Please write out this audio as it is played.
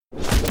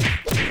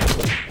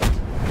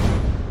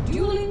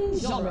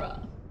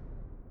genre.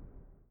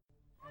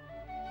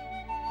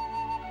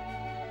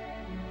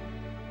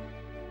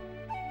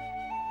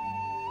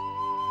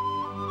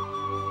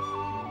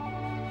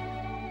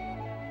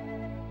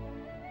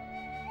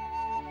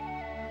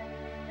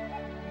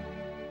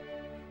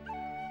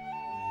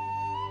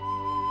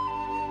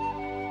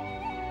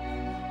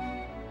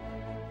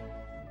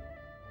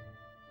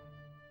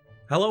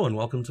 Hello and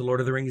welcome to Lord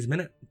of the Rings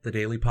Minute, the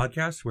daily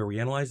podcast where we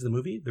analyze the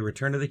movie The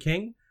Return of the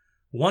King,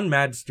 one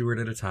mad steward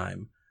at a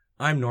time.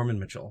 I'm Norman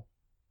Mitchell.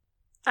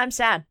 I'm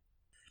sad.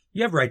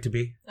 You have right to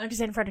be. I'm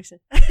Cassandra Fredrickson.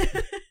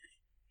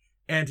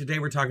 And today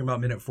we're talking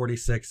about minute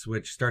 46,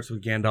 which starts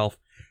with Gandalf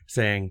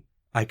saying,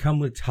 "I come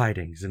with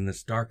tidings in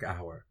this dark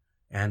hour,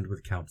 and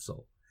with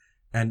counsel,"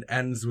 and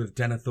ends with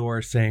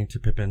Denethor saying to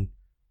Pippin,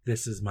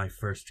 "This is my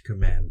first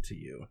command to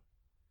you."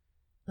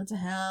 That's a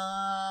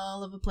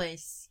hell of a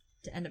place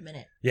to end a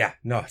minute. Yeah,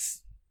 no,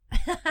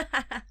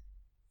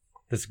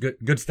 that's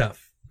good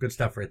stuff. Good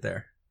stuff right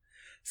there.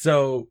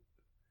 So,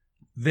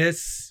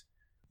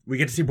 we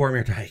get to see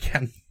Boromir die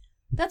again.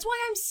 That's why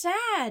I'm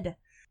sad.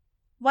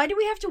 Why do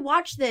we have to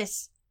watch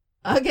this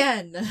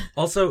again?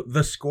 Also,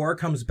 the score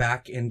comes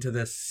back into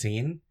this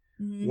scene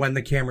when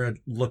the camera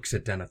looks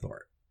at Denethor.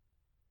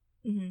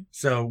 Mm-hmm.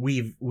 So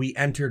we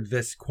entered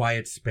this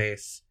quiet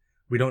space.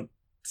 We don't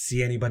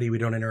see anybody. We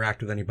don't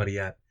interact with anybody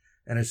yet.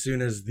 And as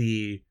soon as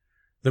the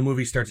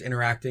movie starts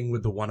interacting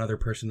with the one other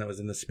person that was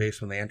in the space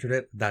when they entered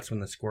it, that's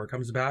when the score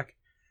comes back.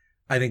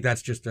 I think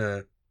that's just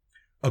a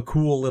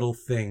cool little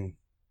thing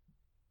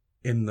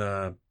in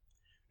the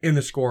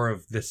score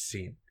of this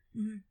scene.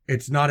 Mm-hmm.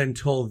 It's not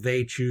until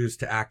they choose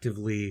to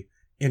actively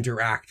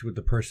interact with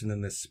the person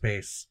in this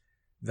space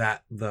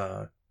that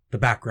the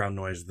background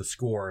noise, the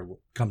score,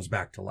 comes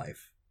back to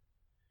life.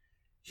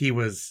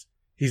 He's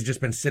just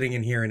been sitting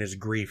in here in his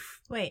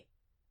grief. Wait.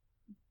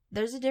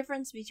 There's a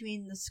difference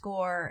between the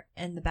score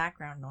and the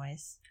background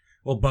noise.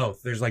 Well,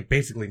 both. There's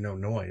basically no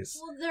noise.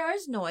 Well, there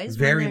is noise.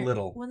 Very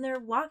little. When they're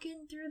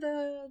walking through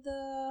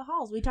the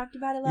halls. We talked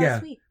about it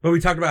last week. But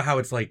we talked about how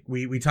it's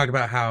we talked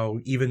about how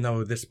even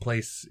though this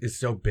place is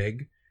so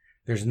big,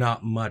 there's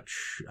not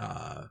much...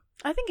 I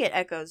think it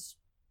echoes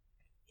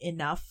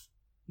enough.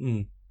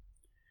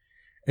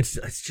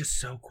 It's just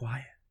so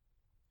quiet.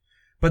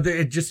 But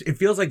it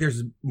feels like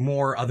there's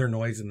more other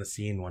noise in the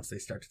scene once they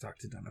start to talk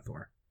to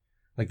Denethor.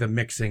 The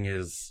mixing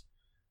is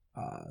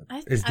different.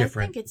 I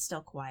think it's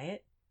still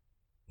quiet.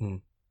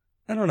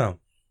 I don't know.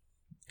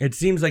 It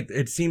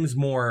seems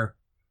more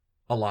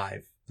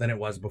alive than it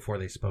was before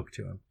they spoke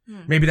to him.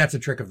 Maybe that's a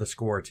trick of the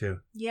score too.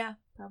 Yeah,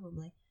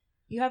 probably.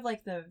 You have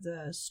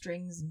the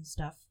strings and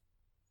stuff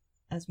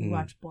as we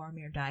watch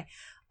Boromir die.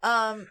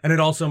 And it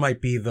also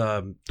might be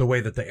the way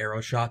that the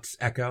arrow shots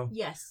echo.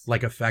 Yes.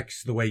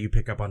 Affects the way you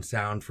pick up on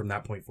sound from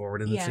that point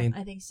forward in the scene.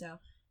 Yeah, I think so.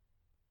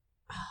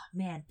 Oh,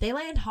 man, they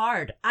land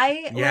hard.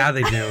 They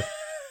do.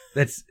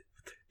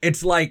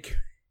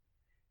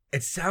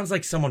 It sounds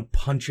like someone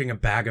punching a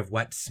bag of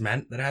wet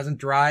cement that hasn't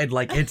dried.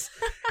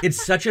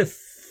 It's such a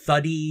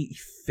thuddy,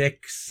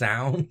 thick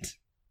sound.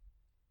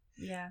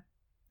 Yeah.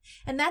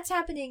 And that's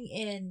happening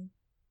in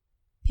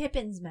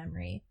Pippin's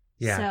memory.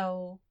 Yeah.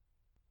 So,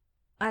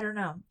 I don't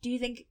know. Do you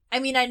think... I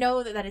mean, I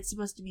know that it's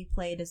supposed to be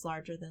played as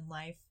larger than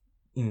life.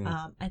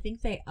 I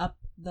think they up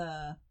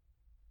the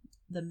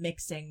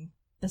mixing...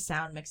 the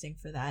sound mixing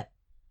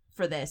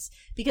for this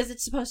because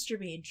it's supposed to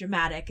be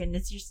dramatic and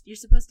it's just you're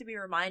supposed to be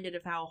reminded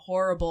of how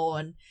horrible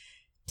and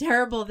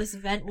terrible this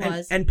event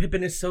was. And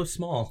Pippin is so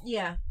small.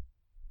 Yeah.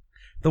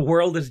 The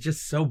world is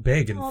just so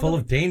big and full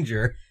of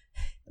danger.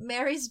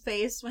 Merry's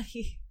face when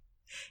he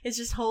is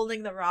just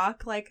holding the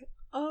rock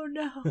oh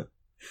no.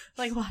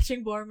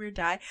 Watching Boromir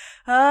die.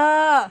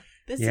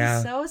 This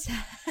is so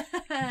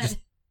sad.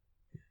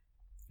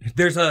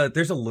 There's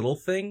a little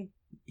thing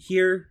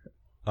here.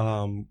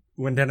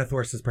 When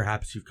Denethor says,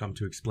 "Perhaps you've come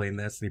to explain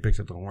this," and he picks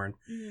up the horn,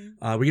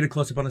 we get a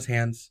close-up on his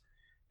hands,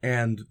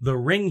 and the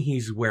ring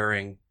he's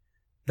wearing,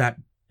 that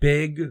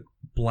big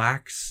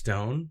black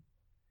stone,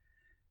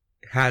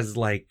 has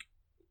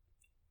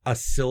a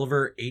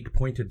silver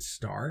 8-pointed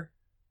star.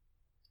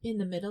 In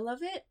the middle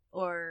of it?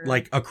 Or...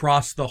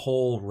 across the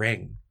whole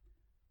ring.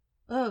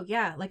 Oh,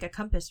 yeah, like a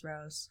compass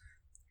rose.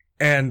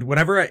 And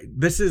whenever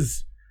this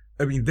is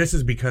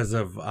because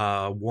of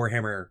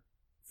Warhammer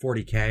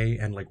 40K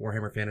and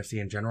Warhammer Fantasy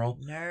in general.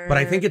 Nerd. But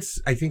I think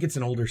it's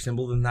an older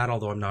symbol than that,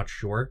 although I'm not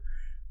sure.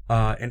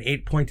 An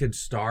 8-pointed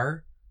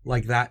star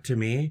like that to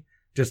me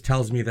just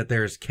tells me that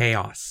there's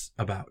chaos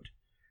about.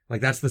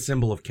 That's the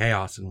symbol of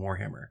chaos in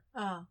Warhammer.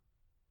 Oh.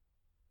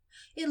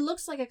 It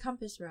looks like a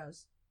compass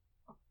rose.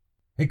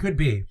 It could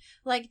be.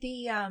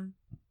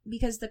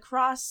 Because the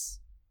cross,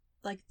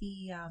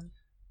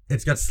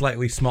 it's got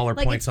slightly smaller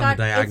points on the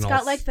diagonals.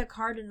 It's got the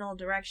cardinal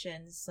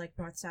directions,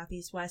 north, south,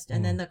 east, west,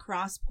 and then the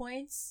cross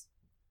points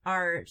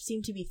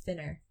seem to be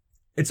thinner.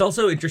 It's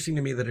also interesting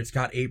to me that it's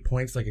got 8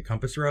 points like a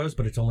compass rose,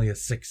 but it's only a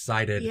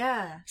 6-sided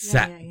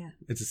set. Yeah.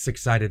 It's a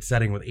 6-sided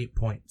setting with 8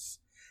 points.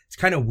 It's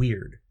kind of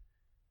weird,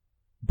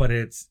 but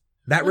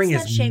that ring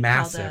is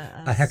massive.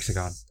 A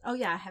hexagon. Oh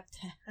yeah,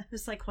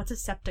 was like, what's a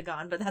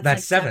septagon? But that's like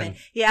 7.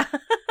 Yeah.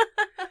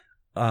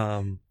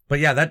 But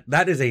yeah,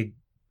 that is a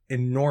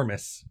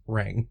enormous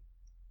ring.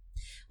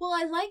 Well,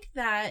 I like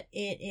that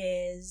it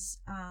is,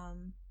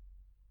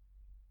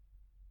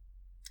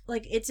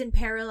 like, it's in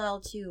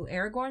parallel to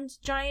Aragorn's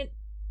giant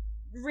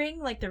ring,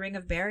 like the Ring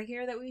of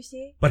Barahir that we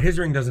see. But his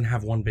ring doesn't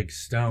have one big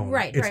stone.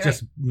 Right, It's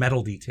just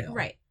metal detail.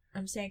 Right.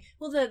 I'm saying,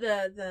 well,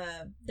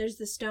 the there's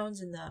the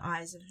stones in the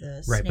eyes of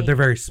the Right, snake. but they're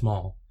very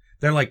small.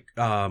 They're like,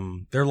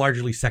 they're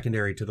largely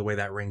secondary to the way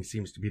that ring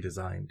seems to be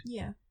designed.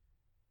 Yeah.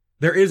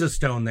 There is a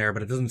stone there,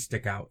 but it doesn't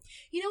stick out.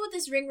 You know what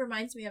this ring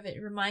reminds me of?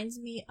 It reminds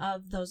me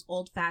of those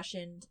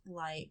old-fashioned,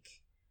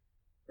 like,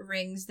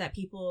 rings that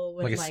people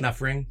would, Like a snuff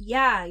ring?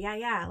 Yeah.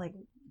 Like,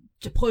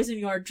 to poison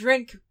your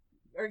drink,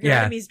 or your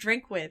enemy's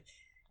drink with,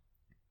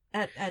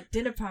 at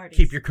dinner parties.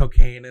 Keep your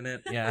cocaine in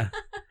it, yeah.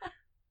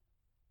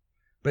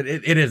 But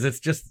it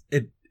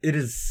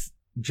is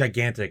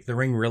gigantic. The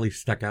ring really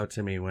stuck out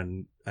to me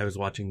when I was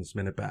watching this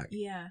minute back.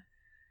 Yeah.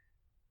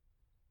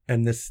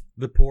 And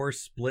the poor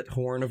split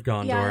horn of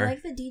Gondor. Yeah, I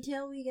like the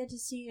detail we get to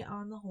see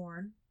on the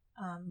horn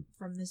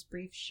from this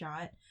brief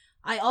shot.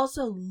 I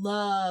also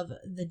love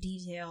the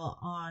detail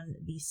on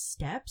the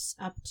steps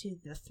up to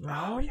the throne.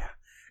 Oh, yeah.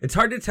 It's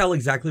hard to tell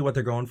exactly what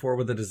they're going for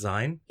with the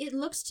design. It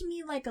looks to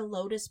me like a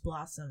lotus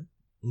blossom.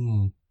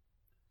 Mm.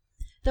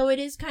 Though it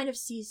is kind of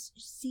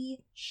seashell-ish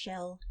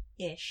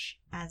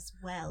as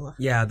well.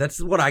 Yeah,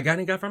 that's what I kind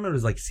of got from it. It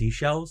was like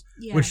seashells,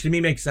 which to me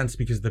makes sense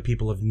because the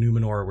people of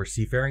Numenor were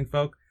seafaring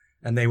folk,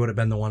 and they would have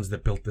been the ones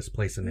that built this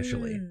place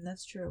initially.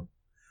 That's true.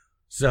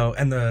 So,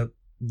 and the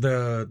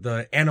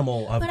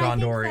animal of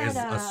Gondor that, is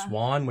a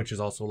swan, which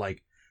is also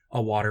like a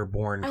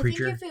waterborne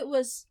creature. I think if it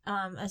was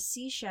a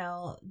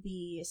seashell,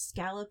 the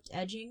scalloped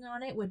edging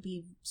on it would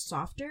be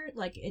softer.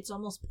 Like, it's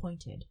almost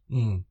pointed.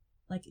 Mm.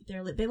 Like,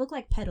 they look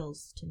like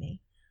petals to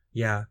me.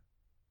 Yeah.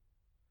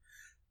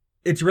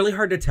 It's really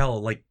hard to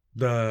tell. Like,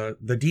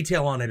 the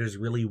detail on it is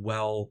really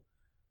well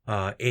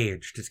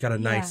aged. It's got a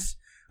nice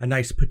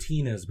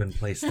patina has been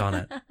placed on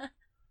it.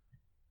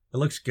 It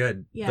looks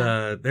good.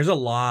 Yeah. There's a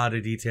lot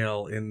of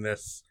detail in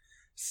this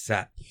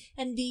set.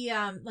 And the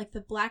like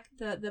the black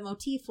the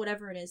motif,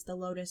 whatever it is, the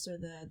lotus or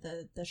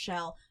the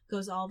shell,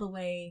 goes all the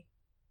way,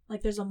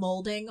 like there's a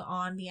molding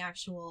on the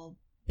actual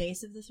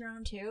base of the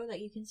throne too that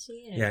you can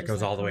see. And it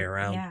goes all the way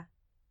around. Yeah.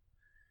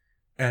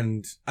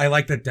 And I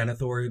like that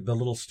Denethor, the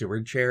little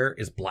steward chair,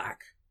 is black.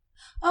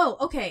 Oh,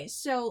 okay.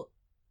 So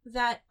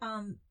that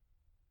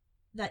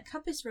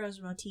compass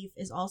rose motif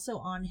is also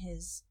on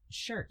his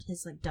shirt,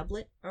 his like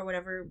doublet or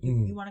whatever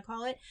you want to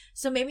call it.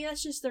 So maybe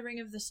that's just the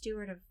ring of the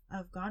steward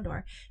of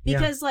Gondor,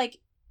 because like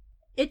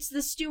it's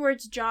the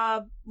steward's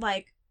job.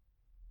 Like,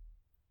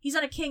 he's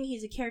not a king,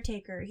 he's a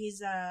caretaker.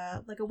 He's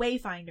like a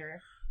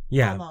wayfinder.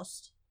 Yeah,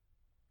 almost.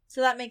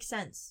 So that makes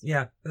sense.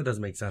 Yeah, that does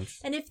make sense.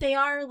 And if they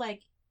are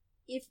like,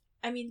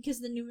 because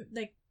the new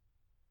the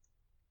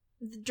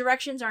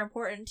directions are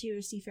important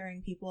to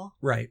seafaring people,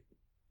 right?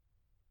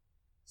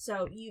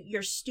 So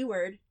your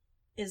steward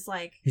is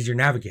like, he's your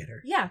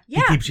navigator. Yeah.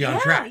 He keeps you on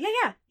track.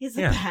 Yeah. He's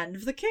the hand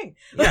of the king.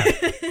 Yeah,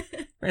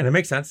 right. That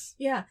makes sense.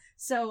 Yeah.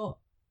 So,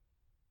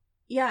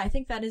 yeah, I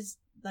think that is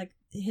like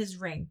his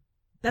ring.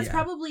 That's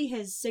probably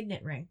his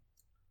signet ring.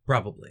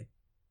 Probably.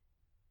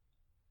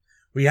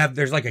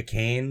 There's like a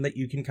cane that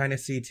you can kind of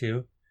see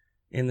too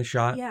in the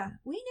shot. Yeah,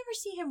 we never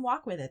see him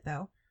walk with it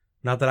though.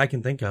 Not that I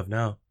can think of,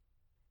 no.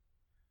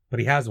 But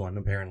he has one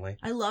apparently.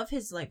 I love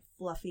his like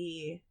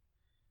fluffy,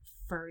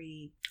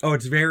 furry. Oh,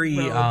 it's very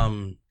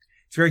robe.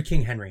 It's very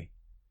King Henry.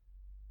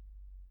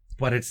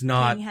 But it's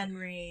not King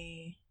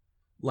Henry.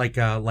 Like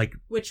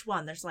which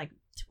one? There's like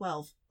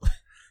 12.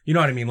 You know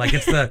what I mean? Like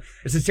it's a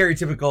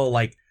stereotypical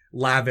like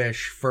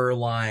lavish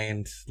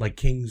fur-lined like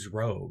king's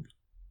robe.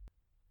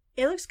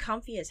 It looks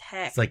comfy as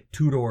heck. It's like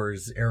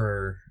Tudor's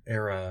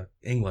era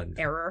England.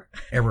 Error.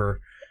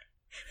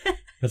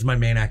 That's my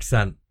main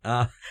accent.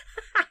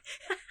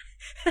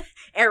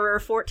 Error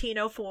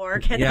 1404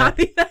 cannot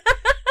be that.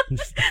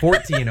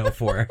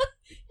 1404.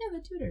 Yeah, the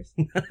Tudors.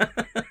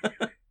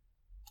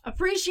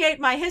 Appreciate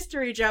my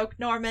history joke,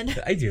 Norman.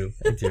 I do.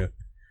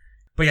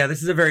 But yeah,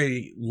 this is a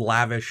very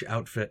lavish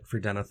outfit for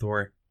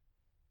Denethor.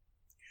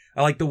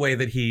 I like the way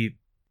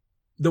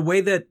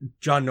that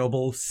John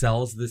Noble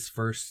sells these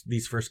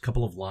first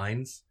couple of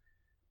lines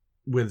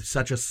with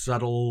such a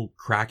subtle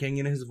cracking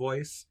in his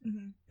voice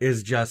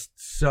is just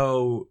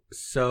so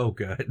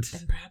good.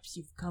 And perhaps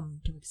you've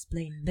come to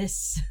explain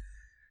this.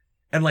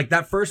 And like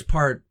that first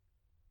part,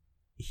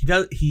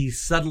 he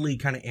subtly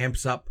kind of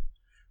amps up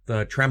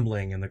the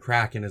trembling and the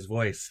crack in his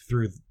voice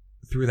through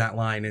that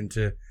line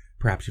into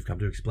perhaps you've come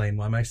to explain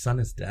why my son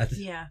is dead.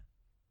 Yeah.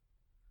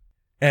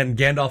 And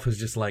Gandalf is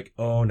just like,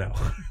 oh no.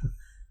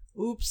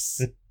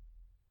 Oops.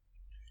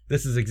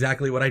 This is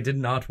exactly what I did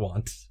not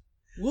want.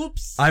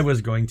 Whoops. I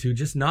was going to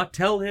just not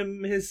tell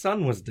him his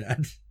son was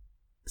dead.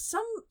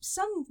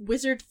 Some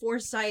wizard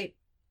foresight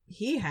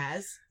he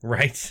has.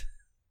 Right.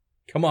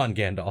 Come on,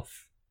 Gandalf.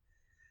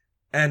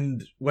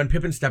 And when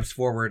Pippin steps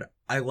forward,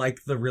 I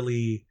like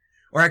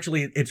or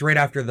actually, it's right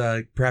after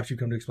the perhaps you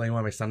come to explain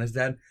why my son is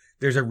dead.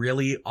 There's a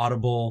really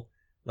audible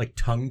like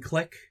tongue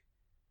click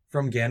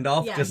from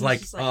Gandalf, just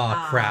like,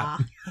 oh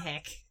crap.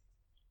 Heck.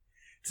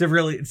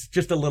 It's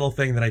just a little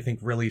thing that I think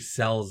really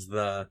sells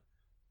the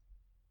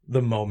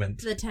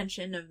moment, the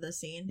tension of the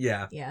scene.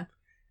 Yeah. Yeah.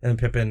 And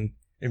Pippin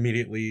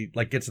immediately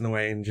like gets in the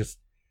way and just,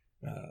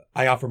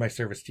 I offer my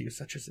service to you,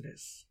 such as it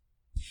is.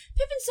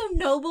 Pippin's so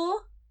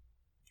noble.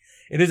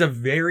 It is a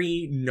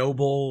very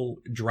noble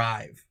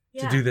drive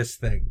to do this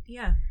thing.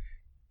 Yeah.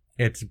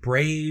 It's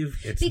brave.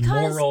 It's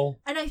moral.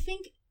 And I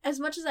think, as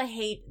much as I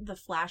hate the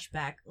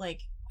flashback,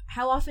 like,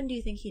 how often do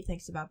you think he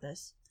thinks about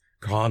this?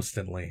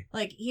 Constantly.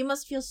 Like, he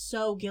must feel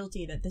so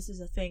guilty that this is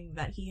a thing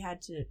that he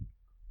had to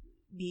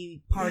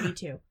be party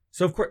to.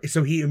 So of course,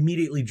 he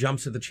immediately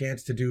jumps at the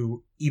chance to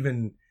do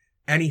even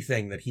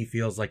anything that he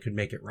feels like could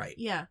make it right.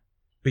 Yeah.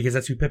 Because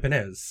that's who Pippin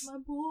is. My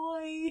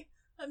boy.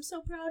 I'm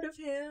so proud of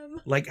him.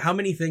 Like, how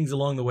many things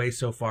along the way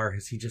so far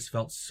has he just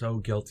felt so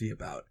guilty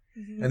about?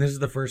 Mm-hmm. And this is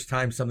the first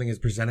time something has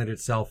presented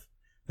itself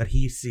that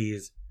he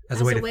sees as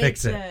a way to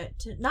fix it.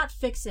 To not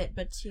fix it,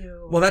 but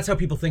to... Well, that's how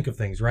people think of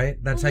things, right?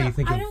 That's how you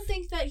think of... I don't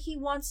think that he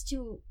wants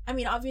to... I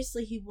mean,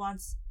 obviously he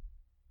wants...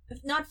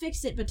 Not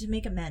fix it, but to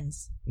make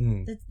amends.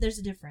 There's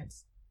a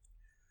difference.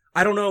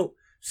 I don't know.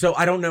 So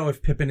I don't know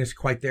if Pippin is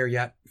quite there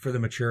yet for the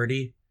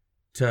maturity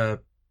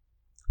to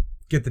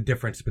get the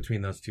difference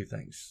between those two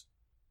things.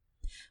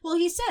 Well,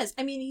 he says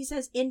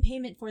in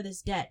payment for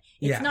this debt.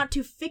 It's not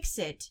to fix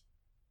it.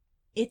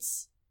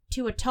 It's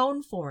to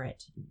atone for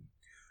it.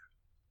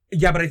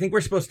 Yeah, but I think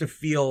we're supposed to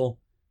feel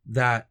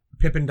that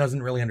Pippin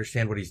doesn't really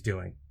understand what he's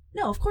doing.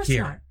 No, of course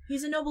not.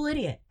 He's a noble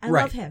idiot. I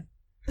love him.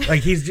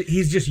 Like,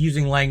 he's just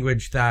using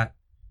language that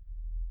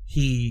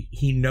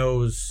he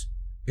knows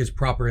is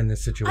proper in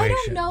this situation. I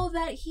don't know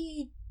that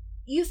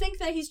you think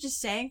that he's just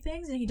saying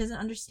things and he doesn't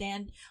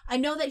understand. I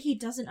know that he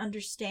doesn't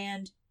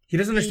understand. He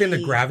doesn't understand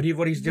the gravity of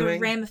what he's doing.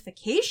 The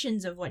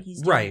ramifications of what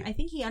he's doing. Right. I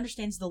think he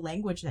understands the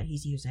language that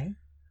he's using.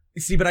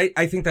 See, but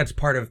I think that's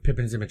part of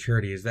Pippin's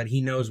immaturity, is that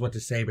he knows what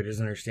to say, but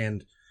doesn't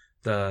understand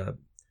the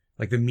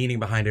meaning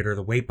behind it or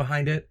the weight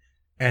behind it.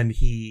 And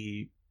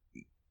he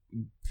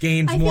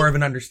gains more of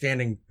an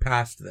understanding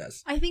past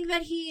this. I think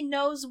that he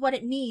knows what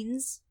it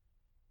means.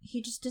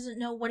 He just doesn't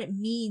know what it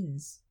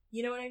means.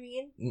 You know what I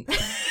mean?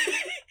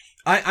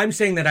 I'm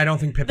saying that I don't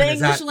think Pippin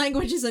is the English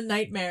language is a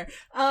nightmare.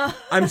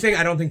 I'm saying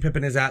I don't think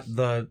Pippin is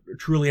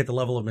truly at the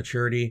level of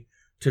maturity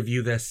to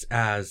view this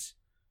as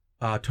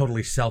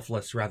totally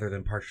selfless rather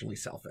than partially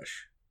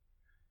selfish.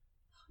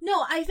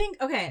 No, I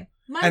think, okay.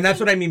 And that's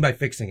what I mean by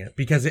fixing it,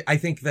 because I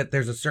think that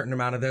there's a certain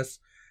amount of this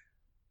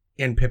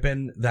in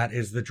Pippin that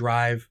is the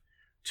drive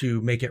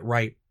to make it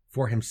right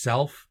for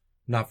himself,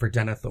 not for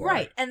Denethor.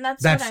 Right, and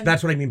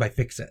that's what I mean by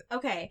fix it.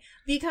 Okay,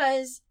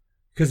 because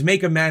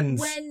make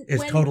amends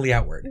is totally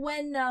outward.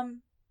 Well,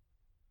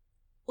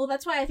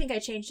 that's why I think I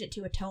changed it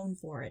to atone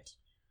for it.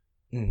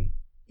 Mm.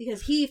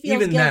 Because he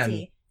feels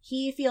guilty.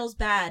 He feels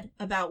bad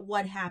about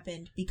what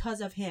happened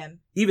because of him.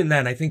 Even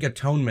then, I think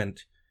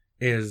atonement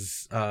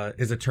is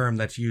a term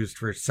that's used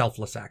for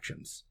selfless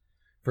actions,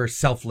 for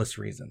selfless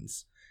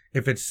reasons.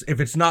 If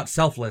it's not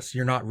selfless,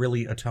 you're not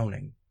really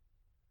atoning.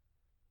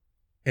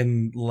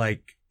 In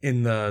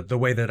the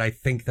way that I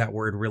think that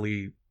word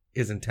really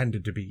is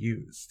intended to be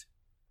used.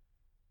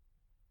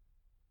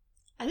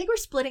 I think we're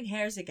splitting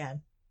hairs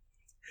again.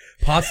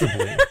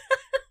 Possibly.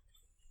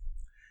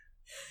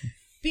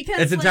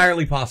 Because it's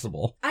entirely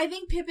possible. I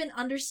think Pippin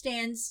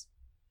understands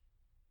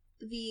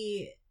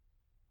I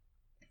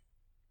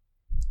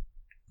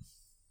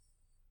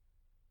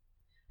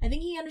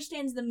think he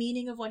understands the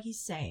meaning of what he's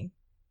saying.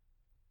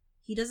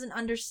 He doesn't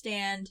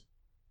understand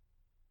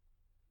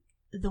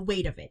the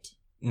weight of it.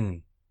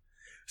 Mm.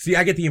 See,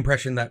 I get the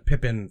impression that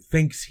Pippin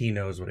thinks he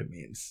knows what it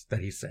means that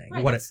he's saying.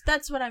 Right,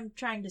 that's what I'm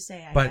trying to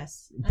say, I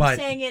guess. I'm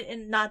saying it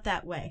in not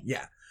that way.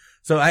 Yeah.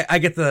 So I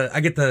get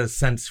the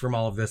sense from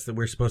all of this that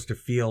we're supposed to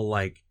feel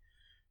like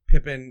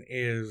Pippin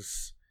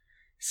is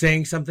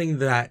saying something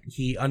that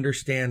he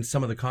understands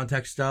some of the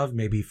context of,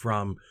 maybe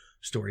from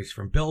stories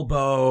from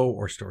Bilbo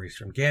or stories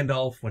from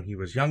Gandalf when he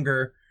was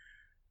younger,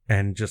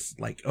 and just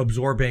like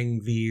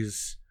absorbing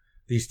these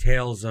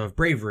tales of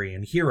bravery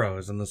and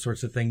heroes and the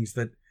sorts of things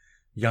that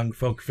young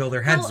folk fill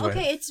their heads with.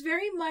 Okay, it's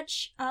very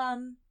much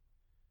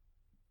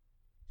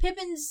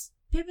Pippin's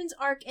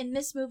arc in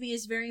this movie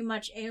is very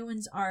much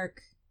Éowyn's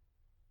arc.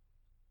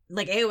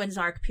 Like Éowyn's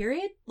arc,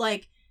 period.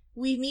 Like,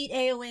 we meet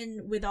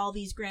Éowyn with all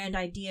these grand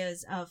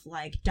ideas of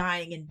like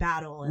dying in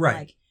battle and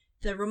like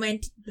the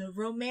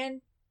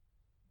roman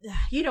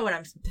you know what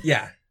I'm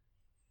Yeah.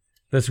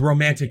 This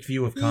romantic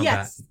view of combat.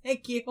 Yes,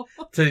 thank you.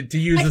 To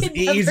use an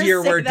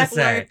easier word to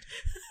say.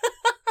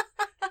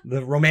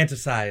 The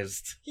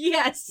romanticized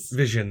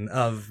vision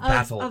of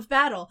battle. Of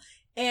battle.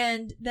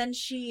 And then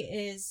she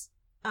is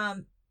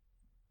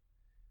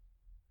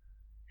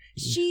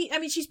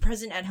she's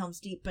present at Helm's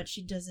Deep, but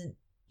she doesn't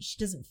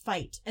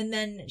fight. And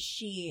then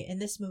she, in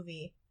this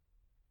movie,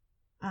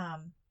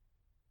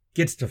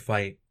 gets to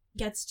fight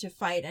gets to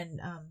fight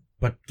and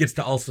but gets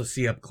to also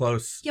see up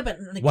close but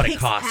like, what it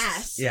kicks costs.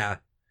 ass. Yeah.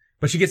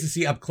 But she gets to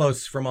see up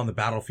close from on the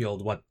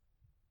battlefield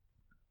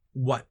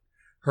what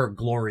her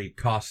glory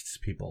costs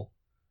people.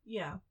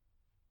 Yeah.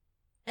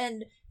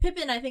 And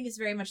Pippin, I think, is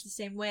very much the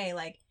same way.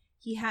 Like,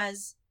 he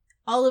has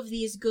all of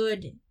these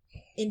good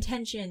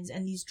intentions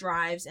and these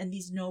drives and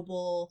these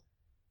noble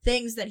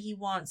things that he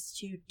wants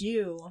to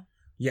do.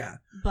 Yeah.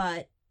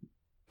 But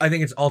I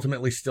think it's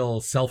ultimately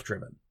still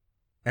self-driven.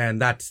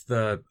 And yeah,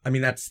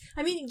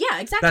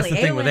 exactly. That's the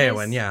thing with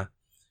Eowyn, yeah.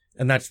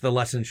 And that's the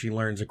lesson she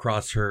learns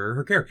across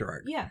her character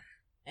arc. Yeah.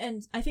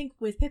 And I think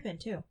with Pippin,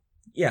 too.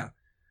 Yeah.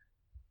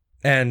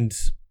 And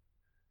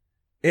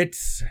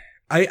it's...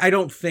 I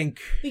don't think...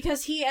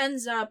 Because he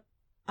ends up,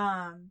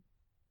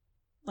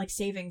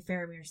 saving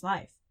Faramir's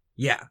life.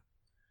 Yeah.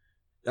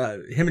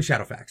 Him and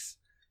Shadowfax.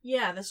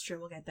 Yeah, that's true.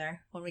 We'll get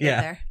there when we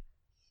get there.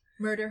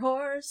 Murder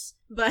horse,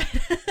 but...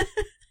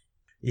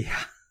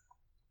 Yeah.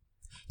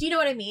 Do you know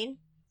what I mean?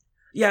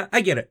 Yeah,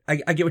 I get it. I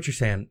get what you're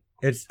saying.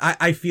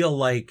 I feel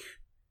like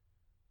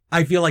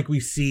we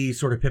see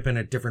sort of Pippin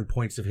at different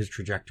points of his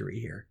trajectory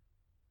here.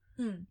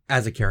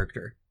 As a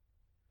character.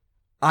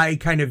 I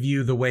kind of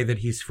view the way that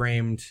he's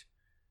framed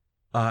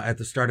at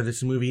the start of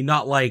this movie,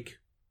 not like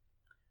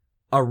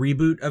a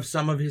reboot of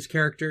some of his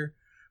character,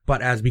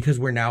 but because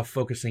we're now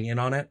focusing in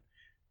on it,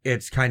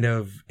 it's kind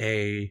of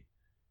a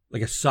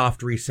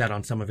soft reset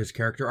on some of his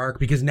character arc,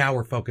 because now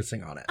we're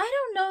focusing on it. I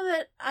don't know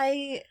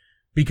that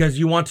Because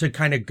you want to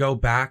kind of go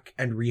back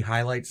and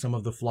re-highlight some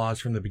of the flaws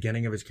from the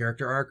beginning of his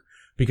character arc,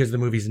 because the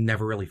movie's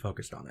never really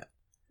focused on it.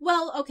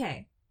 Well,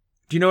 okay.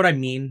 Do you know what I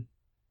mean?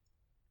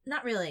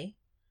 Not really.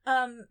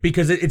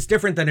 Because it's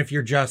different than if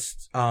you're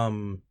just...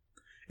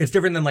 it's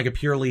different than like a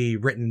purely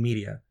written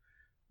media.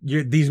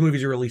 These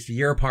movies are released a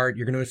year apart.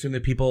 You're going to assume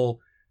that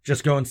people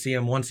just go and see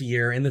them once a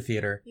year in the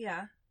theater.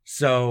 Yeah.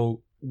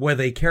 So with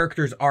a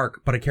character's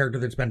arc, but a character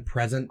that's been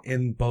present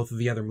in both of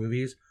the other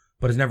movies,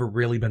 but has never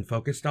really been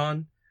focused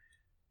on,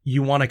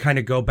 you want to kind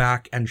of go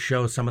back and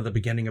show some of the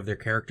beginning of their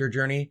character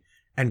journey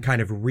and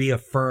kind of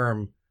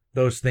reaffirm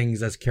those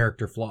things as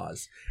character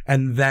flaws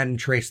and then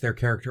trace their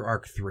character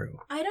arc through.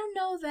 I don't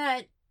know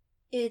that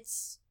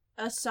it's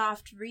a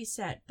soft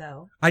reset,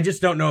 though. I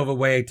just don't know of a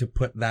way to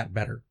put that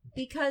better.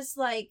 Because,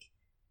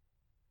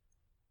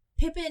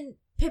 Pippin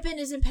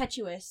is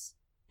impetuous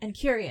and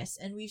curious,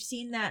 and we've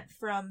seen that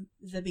from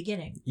the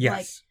beginning.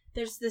 Yes.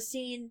 There's the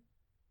scene,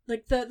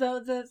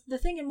 the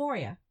thing in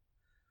Moria.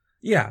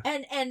 Yeah.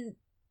 And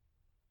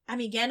I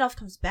mean, Gandalf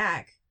comes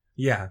back.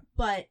 Yeah.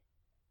 But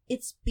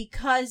it's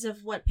because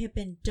of what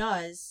Pippin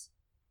does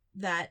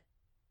that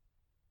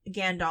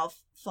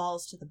Gandalf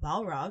falls to the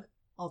Balrog,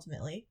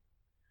 ultimately.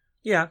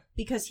 Yeah.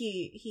 Because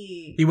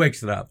he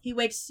wakes it up. He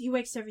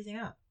wakes everything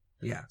up.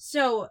 Yeah.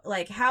 So,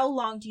 how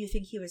long do you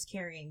think he was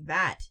carrying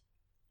that?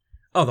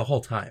 Oh, the whole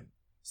time.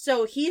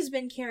 So he's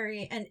been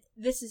carrying, and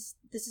this is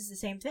the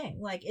same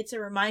thing. It's a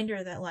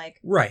reminder that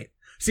Right.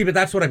 See, but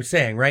that's what I'm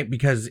saying, right?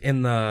 Because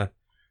in the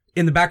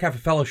back half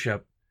of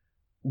Fellowship,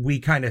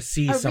 we kind of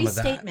see some of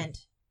that. A restatement.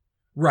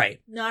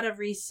 Right. Not a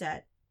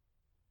reset.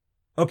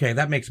 Okay,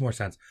 that makes more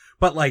sense.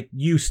 But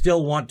you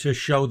still want to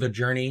show the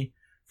journey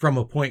from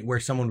a point where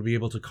someone would be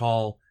able to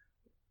call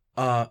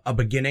a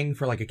beginning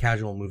for a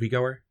casual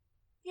moviegoer.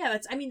 Yeah,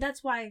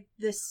 that's why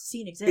this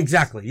scene exists.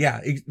 Exactly.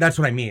 Yeah, that's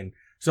what I mean.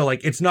 So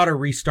it's not a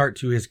restart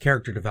to his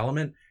character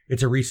development.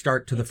 It's a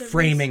restart to the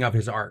framing of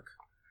his arc,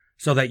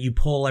 so that you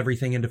pull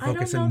everything into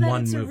focus in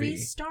one movie. A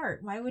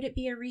restart. Why would it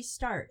be a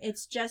restart?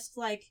 It's just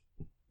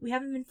we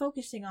haven't been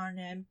focusing on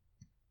him.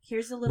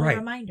 Here's a little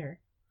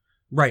reminder.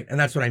 Right, and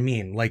that's what I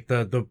mean.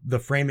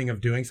 The framing of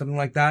doing something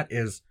like that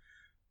is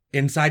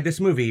inside this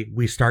movie.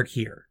 We start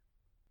here.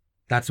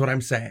 That's what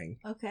I'm saying.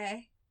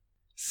 Okay.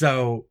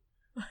 So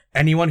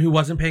anyone who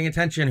wasn't paying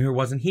attention, who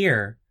wasn't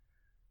here,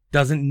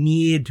 doesn't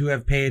need to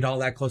have paid all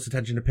that close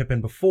attention to Pippin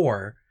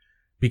before,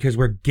 because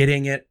we're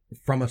getting it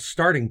from a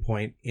starting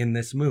point in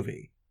this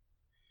movie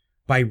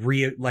by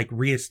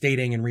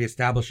restating and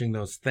reestablishing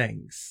those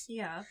things.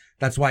 Yeah.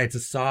 That's why it's a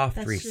soft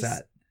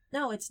reset.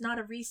 No, it's not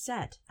a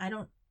reset.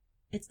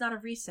 It's not a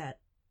reset.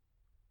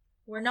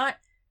 We're not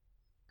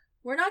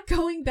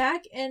going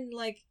back and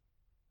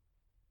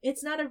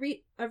it's not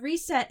a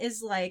reset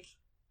is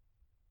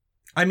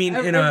I mean,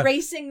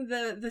 erasing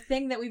the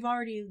thing that we've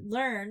already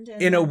learned.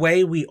 In a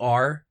way, we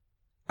are.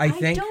 I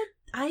think.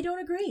 I don't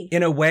agree.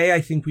 In a way,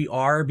 I think we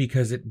are,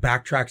 because it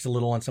backtracks a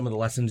little on some of the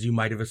lessons you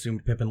might have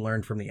assumed Pippin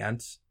learned from the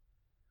Ents.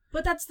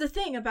 But that's the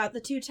thing about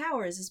the Two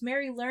Towers, is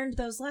Merry learned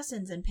those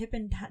lessons and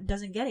Pippin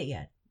doesn't get it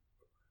yet.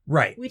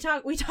 Right. We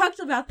talked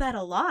about that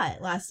a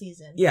lot last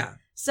season. Yeah.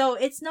 So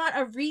it's not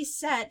a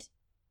reset.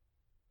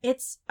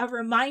 It's a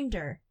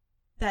reminder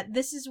that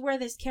this is where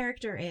this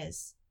character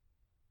is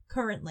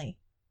currently.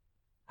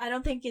 I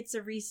don't think it's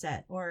a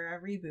reset or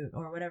a reboot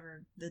or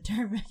whatever the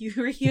term you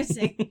were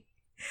using.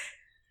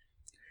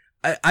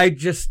 I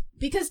just...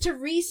 Because to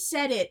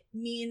reset it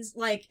means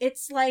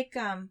it's you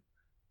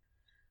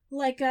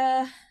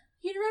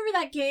remember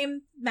that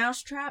game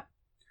Mousetrap?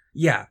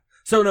 Yeah.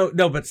 So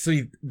no, but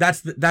see,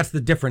 that's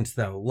the difference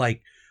though.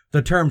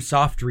 the term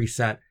soft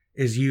reset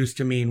is used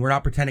to mean we're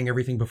not pretending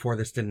everything before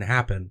this didn't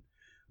happen.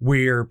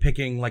 We're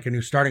picking like a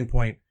new starting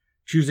point,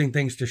 choosing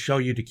things to show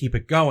you to keep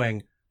it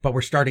going, but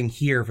we're starting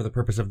here for the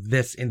purpose of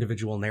this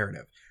individual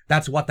narrative.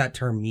 That's what that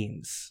term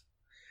means.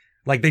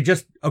 Like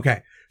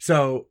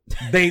so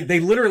they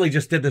literally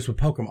just did this with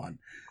Pokemon.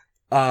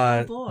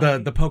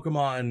 The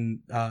Pokemon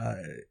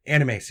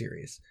anime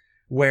series,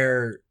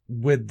 where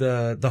with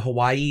the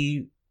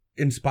Hawaii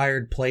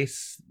inspired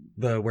place,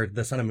 where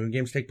the Sun and Moon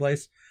games take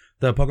place,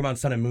 the Pokemon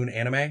Sun and Moon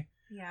anime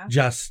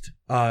just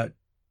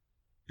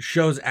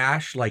shows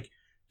Ash like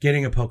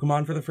getting a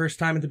Pokemon for the first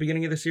time at the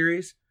beginning of the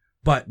series,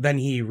 but then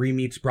he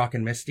re-meets Brock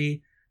and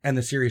Misty, and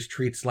the series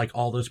treats like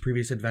all those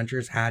previous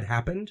adventures had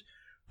happened.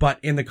 But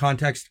in the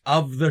context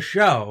of the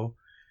show,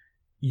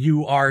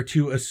 you are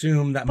to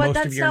assume that most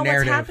of your narrative... But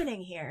that's not what's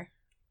happening here.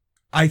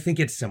 I think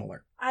it's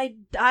similar.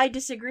 I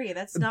disagree.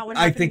 That's not what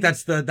I think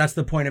that's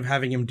the point of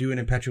having him do an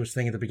impetuous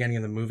thing at the beginning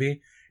of the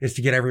movie, is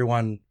to get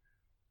everyone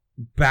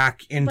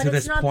back into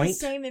this point. But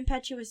it's not the same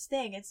impetuous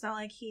thing. It's not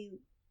like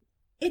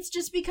It's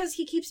just because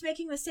he keeps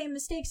making the same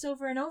mistakes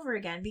over and over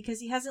again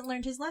because he hasn't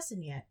learned his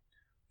lesson yet.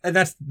 And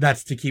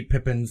that's to keep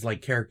Pippin's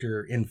like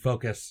character in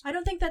focus. I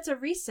don't think that's a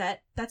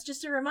reset. That's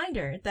just a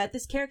reminder that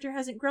this character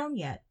hasn't grown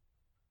yet.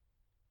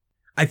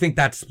 I think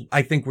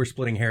we're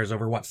splitting hairs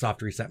over what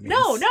soft reset means.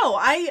 No,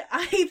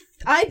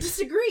 I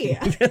disagree.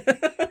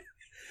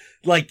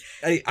 Like,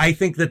 I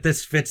think that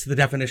this fits the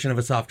definition of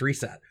a soft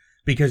reset,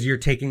 because you're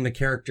taking the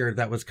character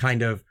that was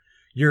kind of,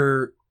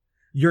 you're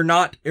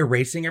not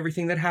erasing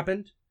everything that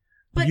happened.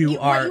 But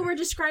what you were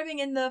describing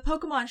in the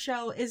Pokemon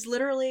show is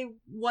literally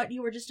what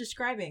you were just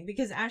describing,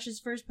 because Ash's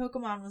first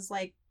Pokemon was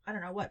like, I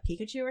don't know, what,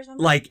 Pikachu or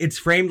something? Like, it's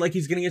framed like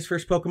he's getting his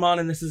first Pokemon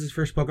and this is his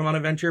first Pokemon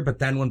adventure, but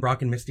then when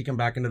Brock and Misty come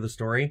back into the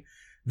story,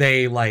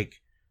 they,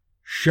 like,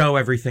 show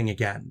everything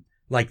again.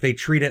 Like, they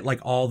treat it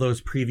like all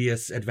those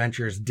previous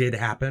adventures did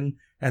happen,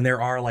 and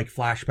there are, like,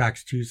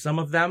 flashbacks to some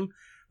of them,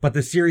 but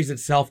the series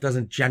itself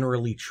doesn't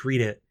generally treat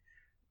it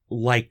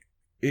like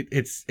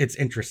it's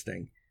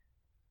interesting.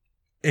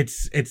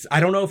 It's I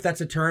don't know if that's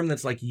a term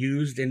that's like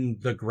used in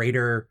the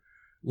greater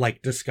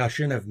like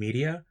discussion of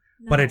media,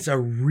 but it's a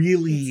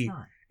really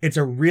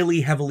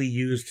heavily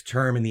used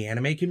term in the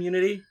anime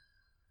community.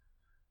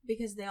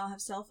 Because they all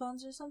have cell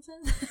phones or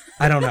something?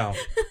 I don't know.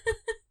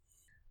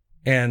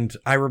 And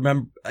I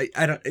remember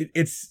I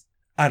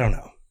don't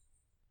know.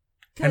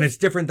 And it's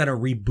different than a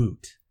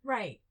reboot.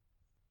 Right.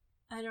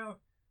 I don't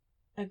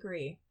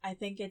agree. I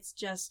think it's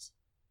just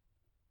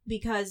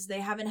because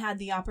they haven't had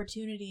the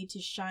opportunity to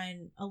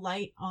shine a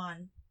light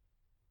on,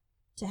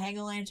 to hang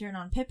a lantern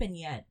on Pippin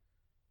yet.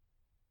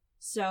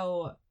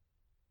 So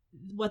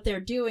what they're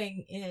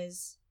doing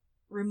is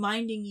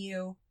reminding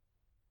you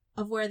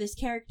of where this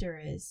character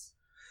is.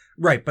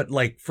 Right, but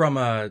like from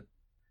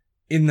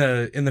in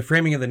the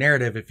framing of the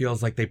narrative, it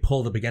feels like they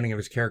pull the beginning of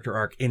his character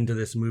arc into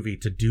this movie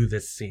to do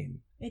this scene.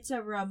 It's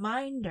a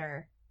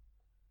reminder.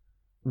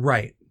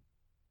 Right.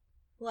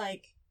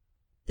 Like,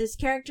 this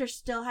character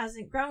still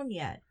hasn't grown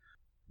yet.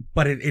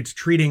 But it's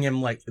treating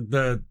him like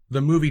the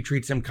movie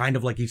treats him kind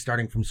of like he's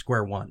starting from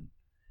square one.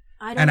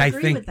 I don't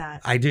agree with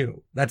that. I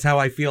do. That's how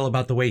I feel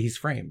about the way he's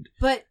framed.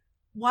 But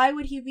why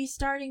would he be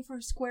starting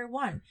from square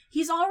one?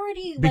 He's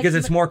already... Because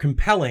it's more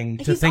compelling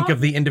to think of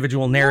the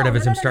individual narrative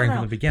as him starting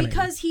from the beginning.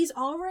 Because he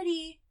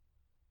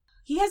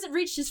hasn't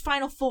reached his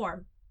final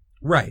form.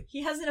 Right.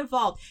 He hasn't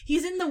evolved.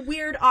 He's in the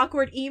weird,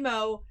 awkward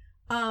emo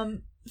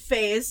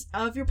phase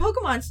of your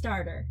Pokemon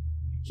starter.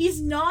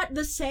 He's not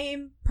the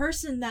same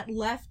person that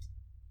left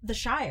the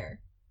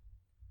Shire.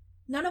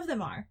 None of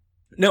them are.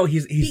 No,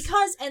 he's...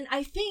 Because, and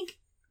I think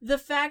the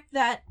fact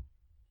that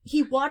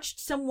he watched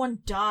someone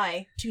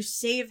die to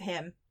save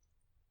him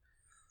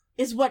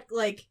is what,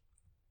 like...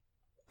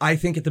 I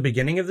think at the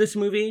beginning of this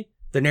movie,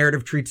 the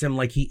narrative treats him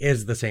like he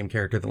is the same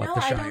character that left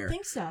the Shire. No, I don't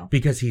think so.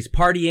 Because he's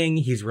partying,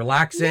 he's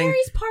relaxing.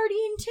 Mary's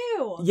partying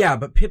too. Yeah,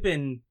 but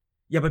Pippin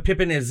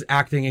is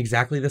acting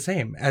exactly the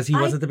same as he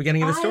was at the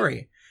beginning of the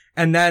story.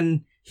 And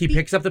then he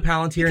picks up the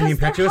Palantir in the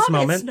impetuous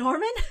moment.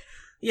 Norman?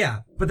 Yeah,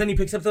 but then he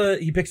picks up the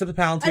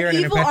Palantir in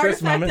an evil impetuous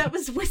artifact moment. that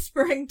was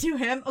whispering to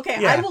him.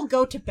 Okay, yeah. I will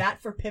go to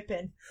bat for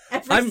Pippin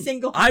every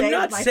single day.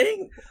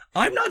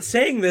 I'm not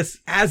saying this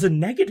as a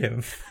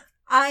negative.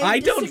 I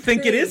don't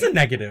think it is a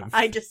negative.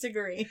 I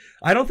disagree.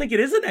 I don't think it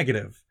is a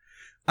negative.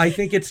 I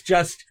think it's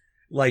just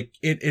like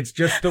it's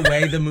just the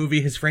way the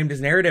movie has framed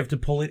his narrative to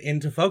pull it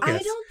into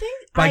focus.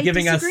 I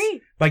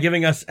disagree. By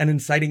giving us an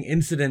inciting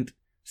incident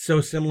so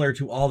similar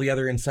to all the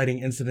other inciting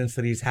incidents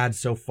that he's had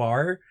so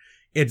far.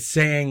 It's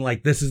saying,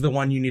 like, this is the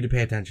one you need to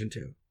pay attention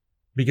to.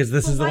 Because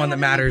this is the one that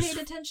matters. Why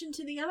haven't we paid attention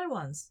to the other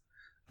ones?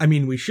 I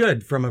mean, we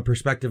should, from a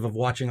perspective of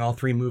watching all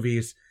three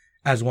movies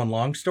as one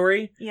long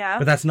story. Yeah.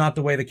 But that's not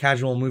the way the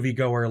casual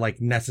moviegoer, like,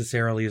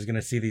 necessarily is going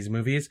to see these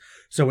movies.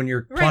 So when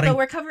you're plotting... Right, but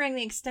we're covering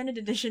the extended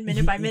edition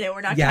minute by minute.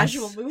 We're not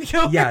casual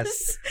moviegoers.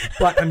 Yes.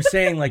 But I'm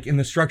saying, like, in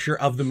the structure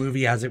of the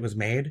movie as it was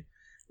made,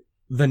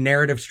 the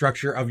narrative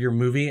structure of your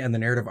movie and the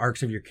narrative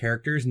arcs of your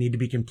characters need to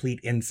be complete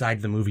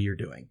inside the movie you're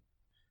doing.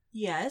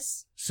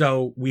 Yes.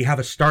 So we have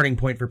a starting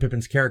point for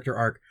Pippin's character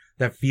arc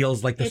that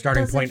feels like the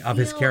starting point of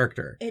his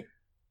character.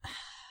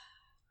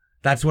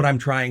 That's what I'm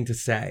trying to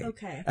say.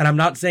 Okay. And I'm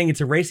not saying it's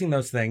erasing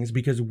those things,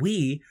 because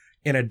we,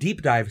 in a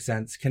deep dive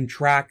sense, can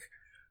track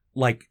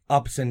like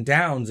ups and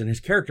downs in his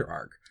character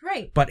arc.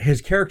 Right. But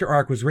his character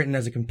arc was written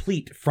as a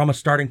complete from a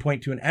starting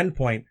point to an end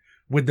point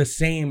with the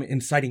same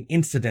inciting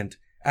incident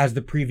as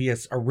the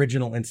previous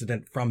original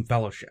incident from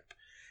Fellowship.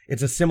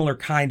 It's a similar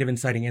kind of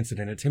inciting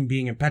incident. It's him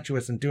being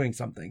impetuous and doing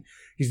something.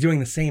 He's doing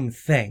the same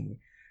thing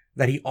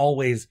that he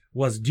always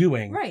was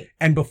doing. Right.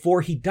 And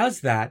before he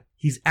does that,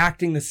 he's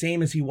acting the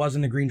same as he was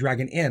in the Green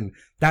Dragon Inn.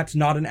 That's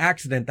not an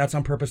accident. That's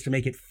on purpose to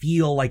make it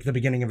feel like the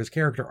beginning of his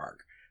character arc.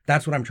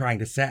 That's what I'm trying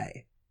to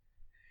say.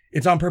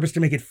 It's on purpose to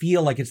make it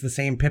feel like it's the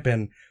same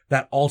Pippin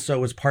that also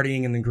was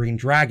partying in the Green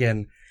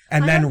Dragon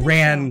and then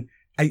ran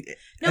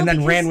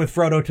ran with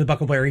Frodo to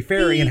Buckleberry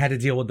Ferry and had to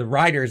deal with the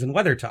riders in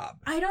Weathertop.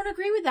 I don't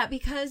agree with that,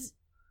 because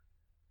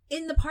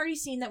in the party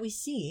scene that we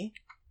see,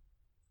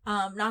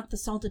 not the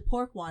salted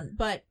pork one,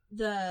 but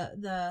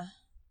the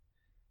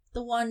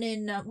one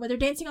in where they're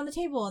dancing on the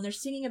table and they're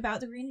singing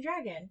about the Green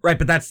Dragon. Right,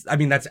 but that's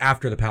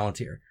after the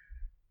Palantir.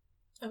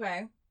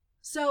 Okay.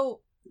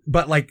 So,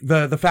 but like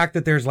the fact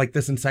that there's like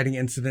this inciting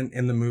incident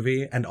in the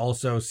movie, and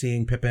also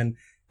seeing Pippin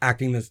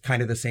acting this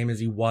kind of the same as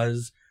he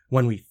was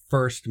when we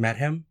first met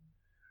him,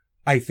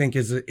 I think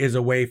is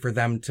a way for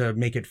them to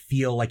make it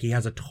feel like he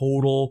has a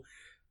total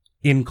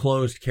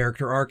enclosed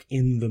character arc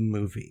in the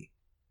movie.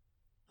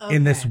 Okay.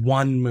 In this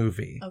one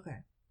movie. Okay.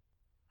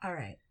 All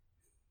right.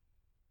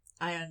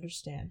 I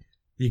understand.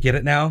 You get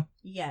it now?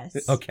 Yes.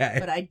 Okay.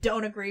 But I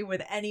don't agree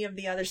with any of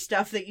the other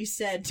stuff that you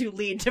said to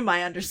lead to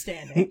my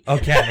understanding.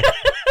 Okay.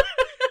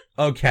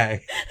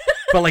 Okay.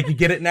 But like, you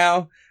get it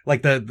now?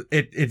 Like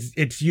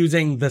it's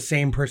using the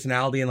same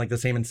personality and like the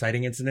same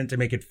inciting incident to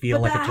make it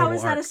feel like a total how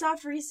is that arc. a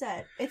soft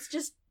reset? It's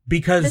just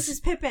because this is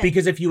Pippin.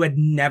 Because if you had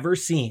never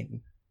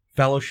seen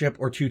Fellowship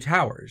or Two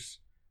Towers,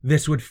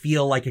 this would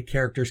feel like a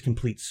character's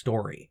complete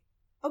story.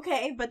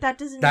 Okay, but that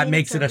doesn't. That mean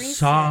makes it a reset.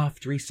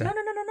 soft reset.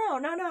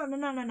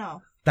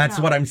 No. That's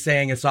what I'm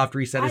saying. A soft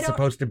reset is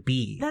supposed to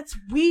be. That's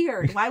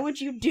weird. Why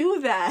would you do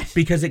that?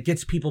 Because it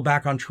gets people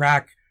back on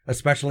track,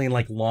 especially in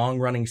like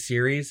long-running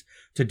series,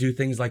 to do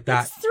things like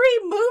that. It's 3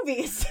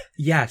 movies.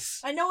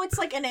 Yes. I know it's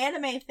like an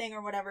anime thing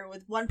or whatever,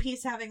 with One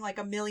Piece having like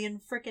 1 million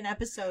freaking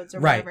episodes or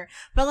right. whatever.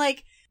 But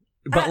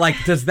like,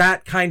 does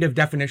that kind of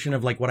definition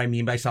of like what I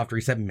mean by soft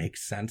reset make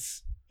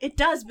sense? It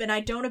does, but I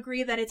don't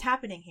agree that it's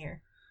happening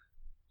here.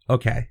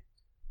 Okay.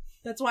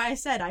 That's why I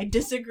said I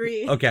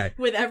disagree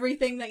with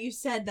everything that you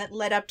said that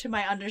led up to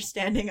my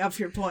understanding of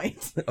your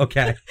point.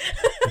 Okay.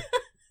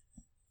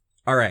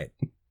 All right.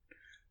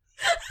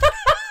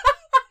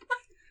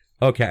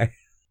 Okay.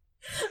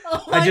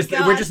 Oh my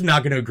God. We're just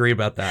not going to agree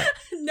about that.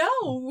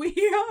 No, we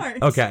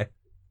aren't. Okay.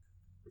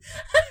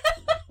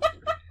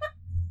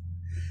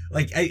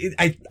 Like,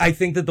 I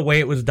think that the way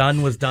it was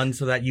done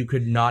so that you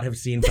could not have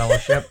seen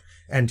Fellowship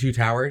and Two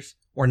Towers,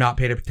 or not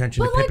paid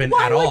attention to Pippin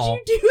at all. Why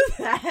would you do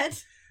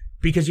that?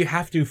 Because you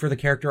have to for the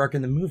character arc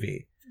in the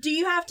movie. Do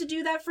you have to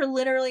do that for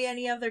literally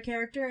any other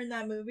character in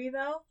that movie,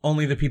 though?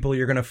 Only the people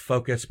you're going to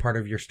focus part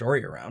of your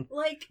story around.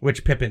 Like,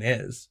 which Pippin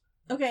is.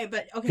 Okay.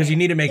 Because you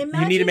need to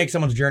make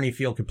someone's journey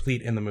feel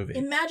complete in the movie.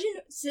 Imagine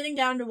sitting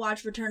down to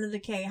watch Return of the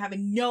King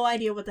having no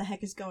idea what the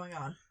heck is going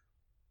on.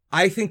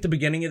 I think the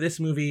beginning of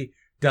this movie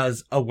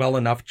does a well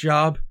enough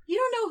job. You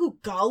don't know who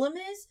Gollum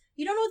is?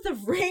 You don't know what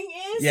the ring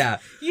is? Yeah.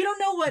 You don't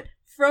know what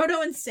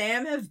Frodo and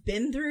Sam have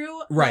been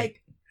through? Right. Like,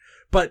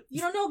 but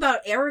you don't know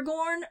about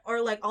Aragorn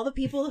or like all the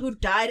people who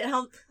died at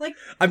home. Like,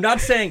 I'm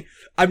not saying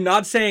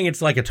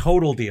it's like a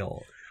total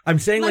deal. I'm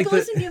saying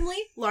Legolas and Gimli,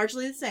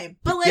 largely the same.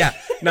 But like, yeah,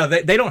 no,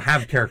 they don't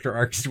have character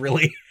arcs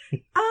really.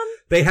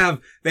 They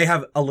have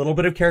a little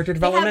bit of character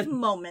development.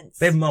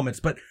 They have moments,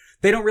 but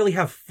they don't really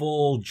have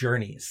full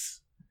journeys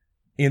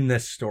in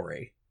this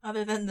story.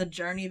 Other than the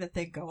journey that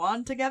they go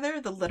on together,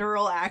 the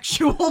literal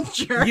actual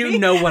journey. You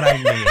know what I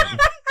mean.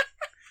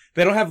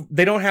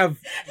 They don't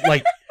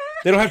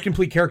have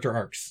complete character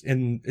arcs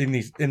in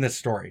this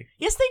story.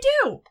 Yes, they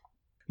do.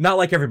 Not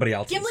like everybody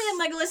else. Gimli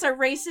and Legolas are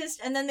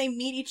racist, and then they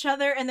meet each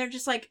other, and they're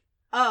just like,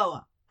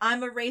 "Oh,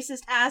 I'm a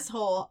racist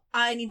asshole.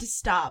 I need to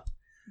stop.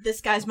 This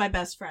guy's my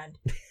best friend."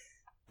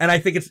 And I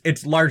think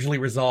it's largely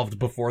resolved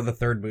before the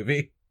third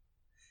movie.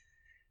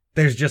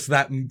 There's just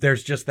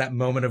that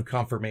moment of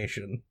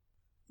confirmation.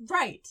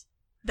 Right.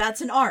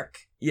 That's an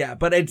arc. Yeah,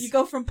 but you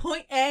go from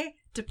point A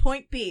to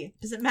point B.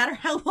 Doesn't matter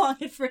how long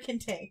it frickin'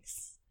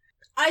 takes.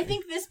 I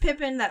think this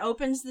Pippin that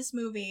opens this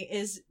movie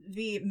is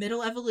the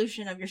middle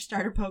evolution of your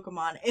starter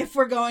Pokemon, if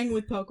we're going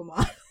with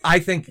Pokemon. I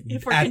think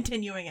if we're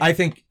continuing it. I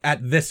think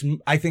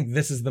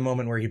this is the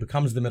moment where he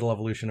becomes the middle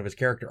evolution of his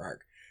character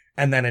arc.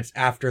 And then it's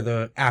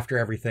after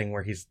everything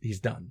where he's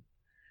done.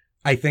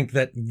 I think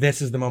that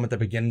this is the moment that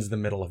begins the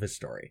middle of his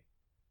story.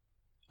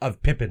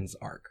 Of Pippin's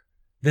arc.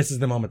 This is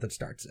the moment that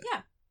starts it.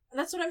 Yeah,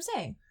 that's what I'm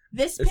saying.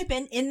 This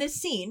Pippin in this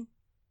scene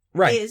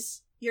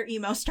is your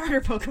emo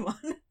starter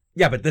Pokemon.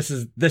 Yeah, but this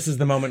is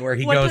the moment where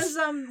he what goes.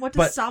 What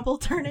does Sobble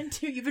turn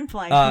into? You've been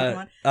playing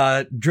Pokemon.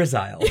 Pokemon.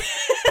 Drizzile.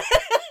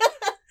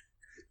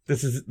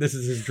 This is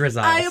his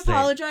Drizzile. I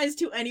apologize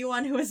to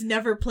anyone who has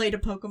never played a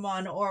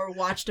Pokemon or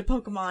watched a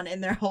Pokemon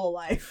in their whole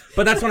life.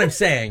 But that's what I'm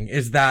saying,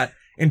 is that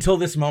until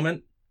this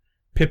moment,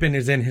 Pippin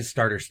is in his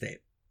starter state.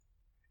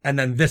 And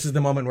then this is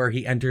the moment where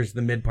he enters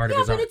the mid part of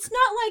his arc. Yeah, but it's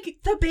not like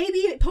the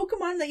baby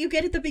Pokemon that you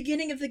get at the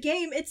beginning of the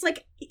game. It's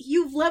like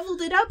you've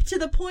leveled it up to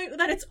the point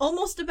that it's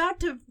almost about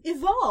to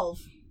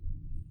evolve.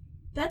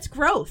 That's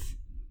growth.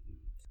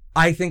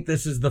 I think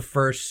this is the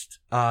first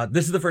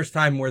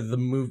time where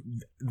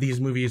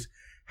these movies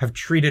have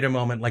treated a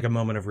moment like a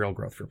moment of real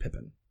growth for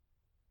Pippin.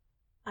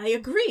 I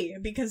agree,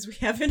 because we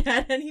haven't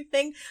had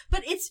anything,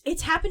 but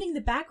it's happening in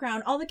the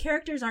background. All the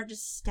characters aren't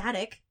just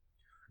static.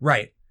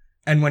 Right.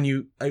 And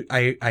when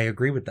I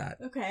agree with that.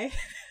 Okay.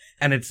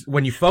 And it's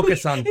when you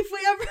focus on... If we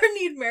ever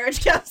need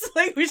marriage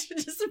counseling, we should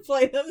just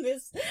play them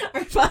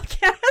our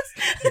podcast.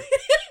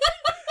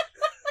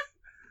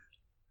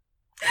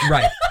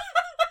 Right.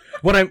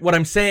 What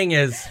I'm saying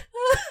is,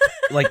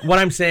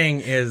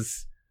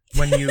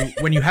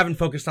 when you haven't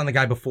focused on the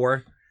guy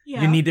before,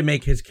 you need to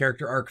make his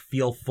character arc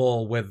feel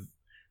full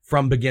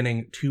from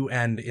beginning to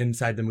end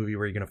inside the movie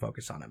where you're going to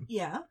focus on him.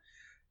 Yeah.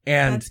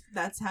 And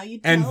that's how you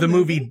tell and the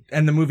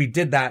movie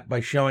did that by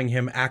showing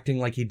him acting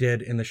like he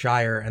did in The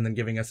Shire and then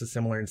giving us a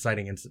similar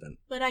inciting incident.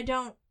 But I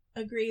don't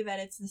agree that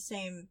it's the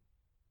same.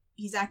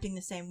 He's acting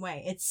the same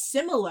way. It's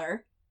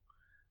similar,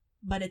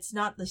 but it's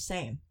not the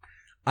same.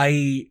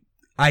 I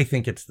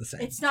think it's the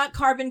same. It's not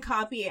carbon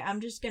copy.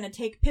 I'm just going to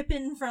take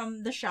Pippin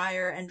from The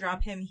Shire and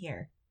drop him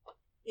here.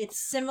 It's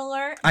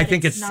similar. I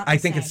think it's not the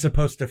same. it's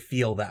supposed to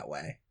feel that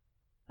way.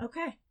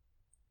 Okay.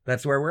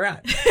 That's where we're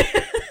at.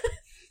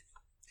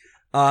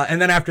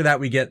 And then after that,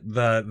 we get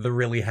the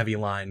really heavy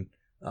line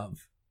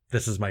of,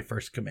 "This is my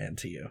first command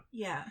to you."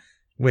 Yeah.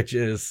 Which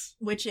is...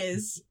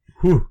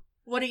 Whew.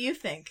 What do you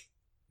think?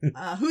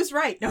 Who's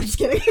right? No, I'm just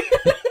kidding.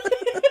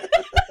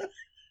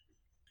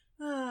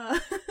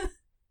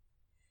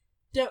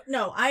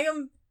 No, I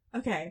am...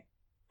 Okay.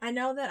 I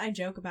know that I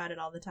joke about it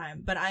all the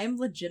time, but I am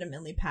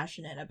legitimately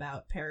passionate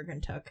about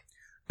Peregrine Took.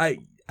 I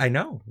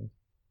know.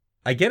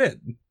 I get it.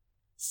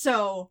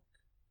 So,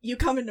 you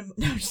come into...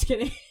 No, I'm just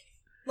kidding.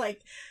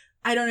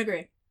 I don't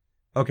agree.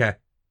 Okay.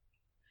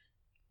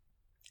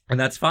 And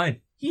that's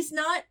fine. He's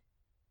not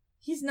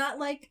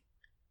like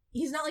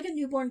a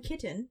newborn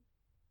kitten.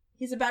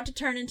 He's about to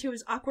turn into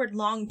his awkward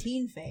long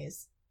teen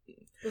phase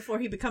before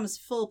he becomes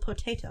full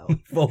potato.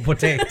 Full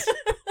potato.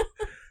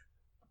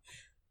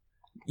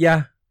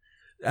 Yeah.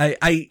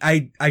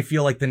 I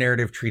feel like the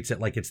narrative treats it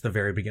like it's the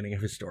very beginning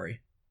of his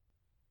story.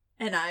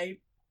 And I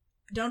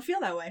don't feel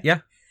that way.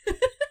 Yeah.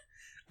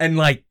 And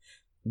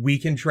we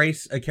can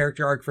trace a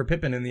character arc for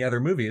Pippin in the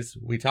other movies.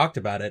 We talked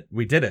about it.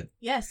 We did it.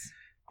 Yes.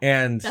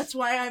 And that's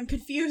why I'm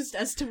confused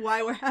as to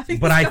why we're having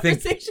this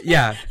conversation. Think,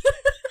 yeah.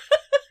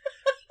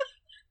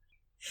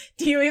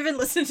 Do you even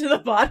listen to the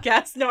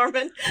podcast,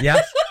 Norman?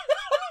 Yes.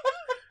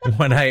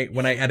 When I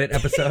edit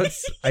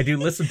episodes, I do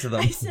listen to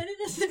them. I said it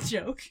as a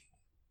joke.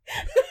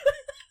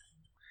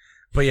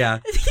 But yeah.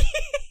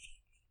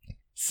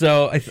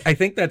 So I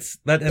think that's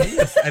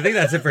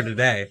it for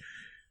today.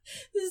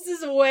 This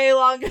is way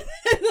longer than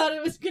I thought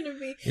it was going to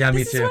be. Yeah, me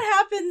too. This is what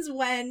happens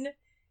when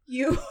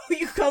you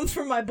come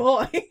for my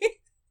boy.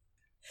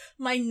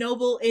 My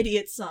noble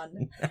idiot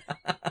son.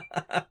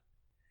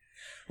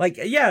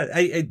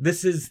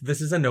 This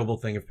is a noble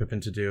thing of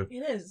Pippin to do.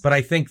 It is. But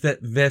I think that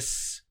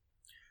this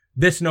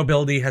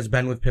nobility has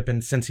been with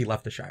Pippin since he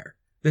left the Shire.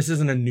 This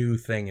isn't a new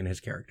thing in his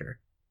character.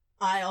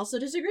 I also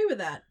disagree with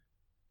that.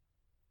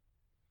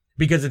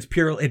 Because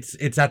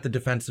it's at the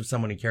defense of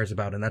someone he cares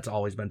about, and that's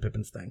always been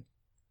Pippin's thing.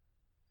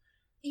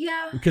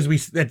 Yeah.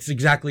 Because that's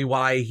exactly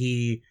why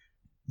he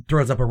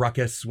throws up a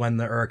ruckus when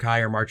the Uruk-hai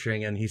are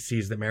marching and he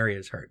sees that Merry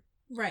is hurt.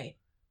 Right.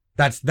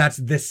 That's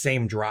this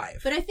same drive.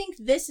 But I think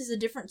this is a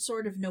different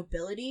sort of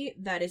nobility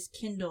that is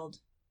kindled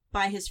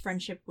by his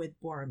friendship with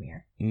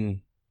Boromir. Mm.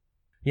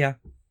 Yeah.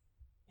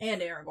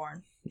 And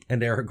Aragorn.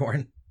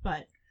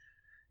 But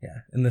yeah,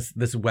 and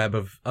this web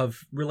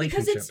of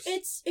relationships.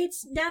 Because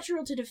it's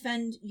natural to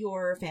defend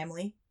your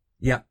family.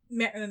 Yeah.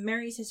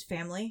 Merry's his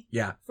family.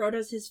 Yeah.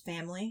 Frodo's his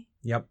family.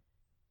 Yep.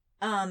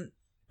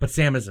 But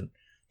Sam isn't.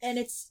 And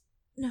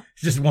no.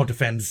 He just won't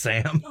defend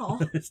Sam. Oh.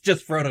 It's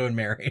just Frodo and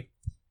Merry.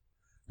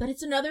 But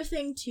it's another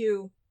thing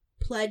to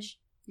pledge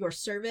your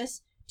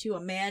service to a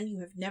man you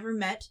have never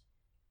met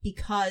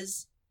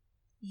because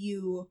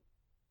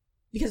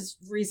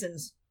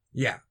reasons.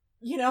 Yeah.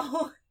 You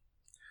know?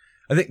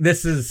 I think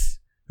this is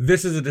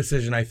a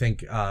decision, I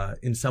think,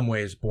 in some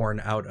ways born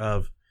out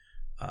of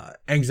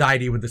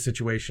anxiety with the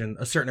situation,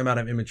 a certain amount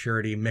of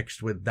immaturity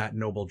mixed with that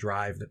noble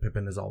drive that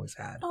Pippin has always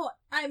had. Oh,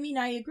 I mean,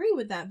 I agree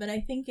with that, but I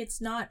think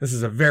it's not... This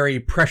is a very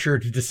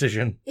pressured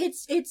decision.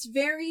 It's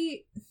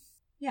very...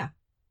 Yeah.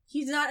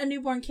 He's not a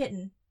newborn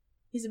kitten.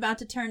 He's about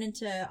to turn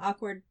into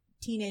awkward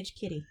teenage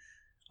kitty.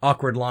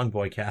 Awkward long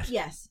boy cat.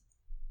 Yes.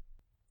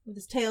 With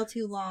his tail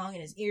too long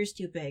and his ears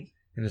too big.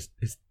 And his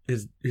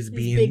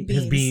big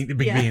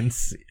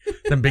beans,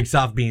 them big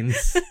soft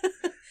beans,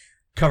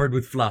 covered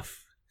with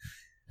fluff.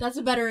 That's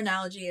a better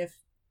analogy if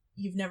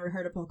you've never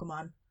heard of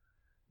Pokemon.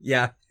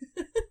 Yeah.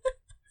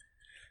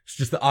 It's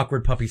just the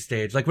awkward puppy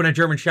stage. Like when a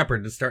German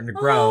Shepherd is starting to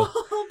grow.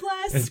 Oh,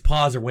 bless. And his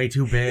paws are way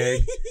too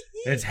big.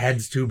 And its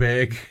head's too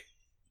big.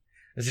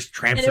 It's just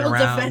tramping around. And it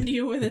will defend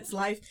you with its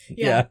life.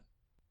 Yeah.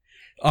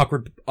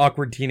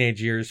 Awkward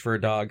teenage years for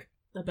a dog.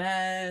 The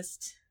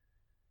best.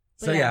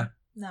 So yeah.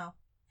 No.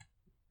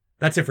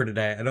 That's it for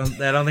today. I don't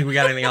think we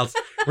got anything else.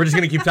 We're just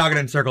gonna keep talking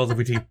in circles if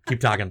we keep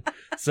talking.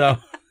 So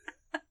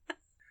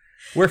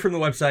we're from the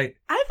website.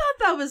 I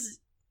thought it was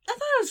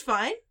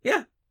fine.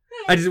 Yeah.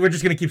 We're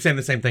just gonna keep saying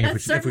the same thing if we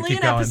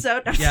keep going.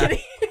 Episode. I'm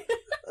kidding.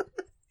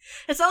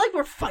 It's not like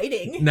we're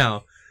fighting.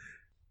 No.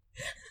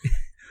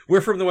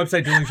 We're from the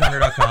website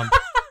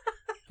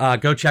duelinggenre.com.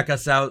 Go check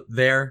us out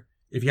there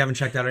if you haven't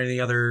checked out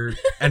any other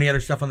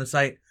stuff on the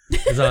site.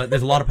 There's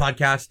a lot of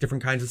podcasts,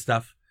 different kinds of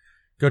stuff.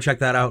 Go check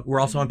that out. We're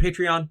also on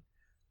Patreon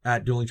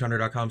at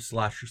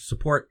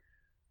duelinggenre.com/support,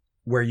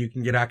 where you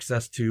can get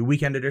access to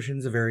weekend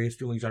editions of various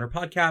Dueling Genre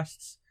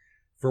podcasts.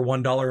 For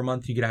 $1 a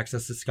month, you get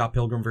access to Scott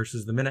Pilgrim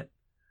versus the Minute,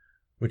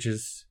 which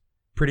is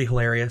pretty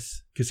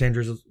hilarious.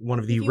 Cassandra's one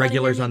of the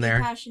regulars on there. If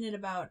you want to passionate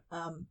about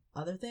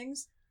other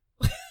things.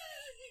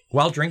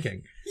 While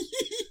drinking.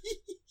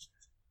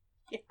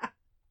 Yeah.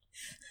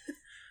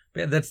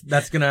 Yeah,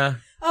 that's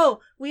gonna... Oh,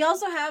 we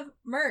also have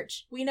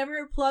merch. We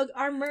never plug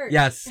our merch.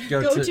 Yes.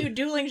 Go to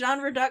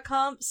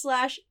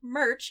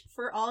duelinggenre.com/merch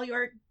for all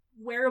your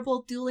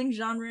wearable dueling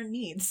genre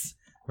needs.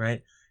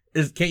 Right.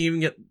 Can't you even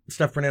get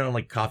stuff printed on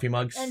like coffee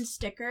mugs? And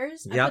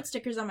stickers. Yep. I put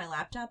stickers on my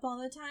laptop all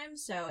the time,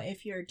 so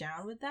if you're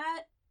down with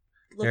that,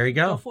 there you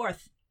go. Go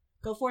forth.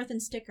 Go forth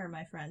and sticker,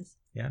 my friends.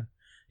 Yeah.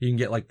 You can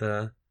get like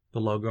the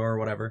logo or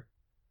whatever.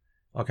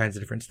 All kinds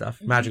of different stuff.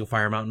 Mm-hmm. Magical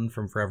Fire Mountain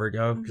from forever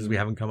ago, because we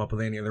haven't come up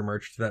with any other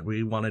merch that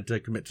we wanted to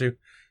commit to.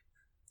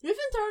 We've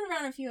been throwing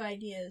around a few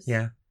ideas.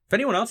 Yeah. If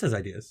anyone else has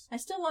ideas. I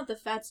still want the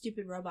Fat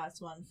Stupid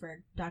Robots one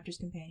for Doctor's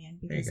Companion,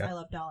 because I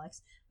love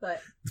Daleks.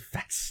 But the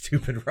Fat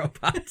Stupid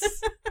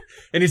Robots.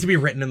 It needs to be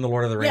written in the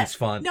Lord of the Rings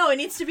font. No, it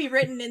needs to be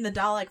written in the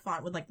Dalek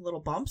font with like little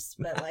bumps,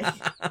 but like...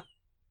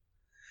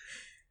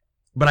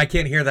 But I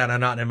can't hear that. I'm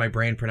not in my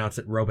brain pronounce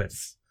it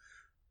robots.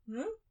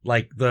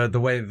 Like the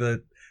way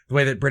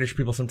that British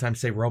people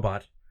sometimes say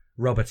robot.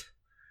 Robot.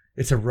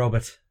 It's a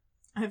robot.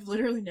 I've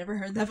literally never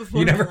heard that before.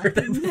 You never heard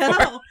that before?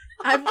 No.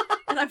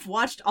 I've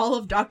watched all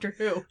of Doctor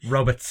Who.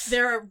 Robots.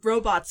 There are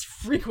robots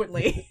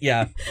frequently.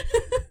 Yeah.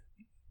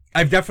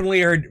 I've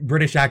definitely heard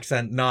British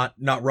accent, not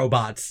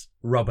robots.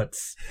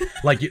 Robots.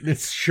 Like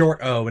it's short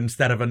O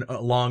instead of a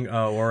long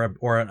O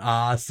or an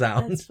ah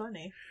sound. That's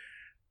funny.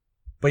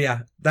 But yeah,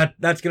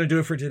 that's going to do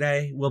it for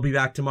today. We'll be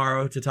back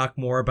tomorrow to talk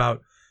more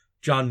about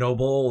John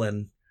Noble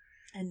and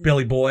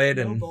Billy Boyd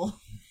Noble.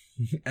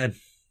 and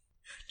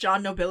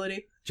John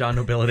Nobility. John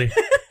Nobility.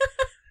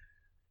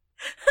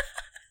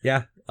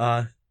 Yeah.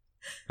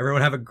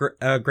 Everyone have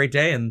a great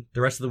day, and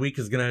the rest of the week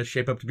is going to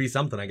shape up to be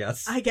something, I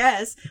guess. I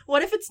guess.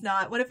 What if it's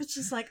not? What if it's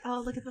just like,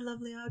 oh, look at the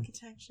lovely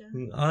architecture.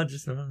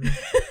 Just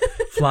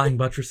flying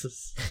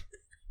buttresses.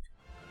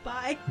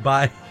 Bye.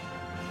 Bye.